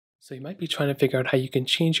So you might be trying to figure out how you can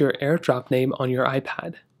change your AirDrop name on your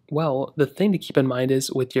iPad. Well, the thing to keep in mind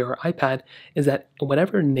is with your iPad is that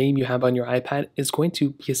whatever name you have on your iPad is going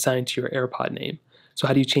to be assigned to your AirPod name. So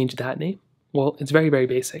how do you change that name? Well, it's very, very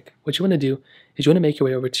basic. What you want to do is you want to make your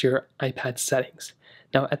way over to your iPad settings.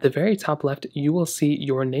 Now, at the very top left, you will see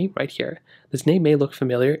your name right here. This name may look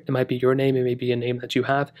familiar. It might be your name. It may be a name that you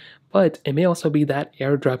have, but it may also be that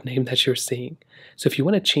AirDrop name that you're seeing. So if you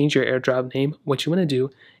want to change your AirDrop name, what you want to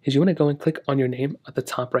do is you want to go and click on your name at the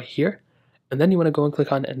top right here, and then you want to go and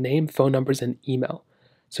click on name, phone numbers, and email.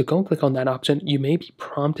 So go and click on that option. You may be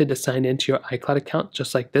prompted to sign into your iCloud account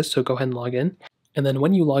just like this, so go ahead and log in. And then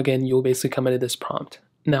when you log in, you'll basically come into this prompt.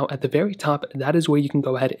 Now at the very top, that is where you can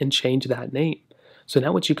go ahead and change that name. So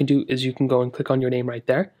now what you can do is you can go and click on your name right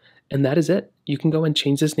there, and that is it. You can go and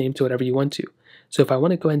change this name to whatever you want to. So if I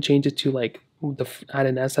want to go ahead and change it to like add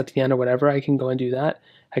an S at the end or whatever, I can go and do that.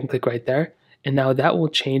 I can click right there, and now that will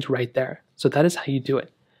change right there. So that is how you do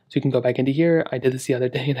it. So you can go back into here. I did this the other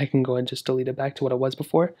day, and I can go and just delete it back to what it was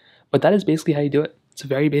before. But that is basically how you do it. It's a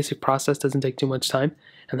very basic process, doesn't take too much time,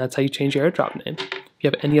 and that's how you change your AirDrop name. If you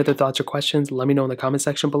have any other thoughts or questions, let me know in the comment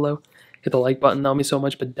section below. Hit the like button, that would mean so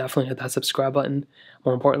much, but definitely hit that subscribe button.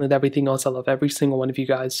 More importantly than everything else, I love every single one of you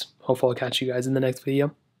guys. Hopefully I'll catch you guys in the next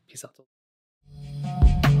video. Peace out.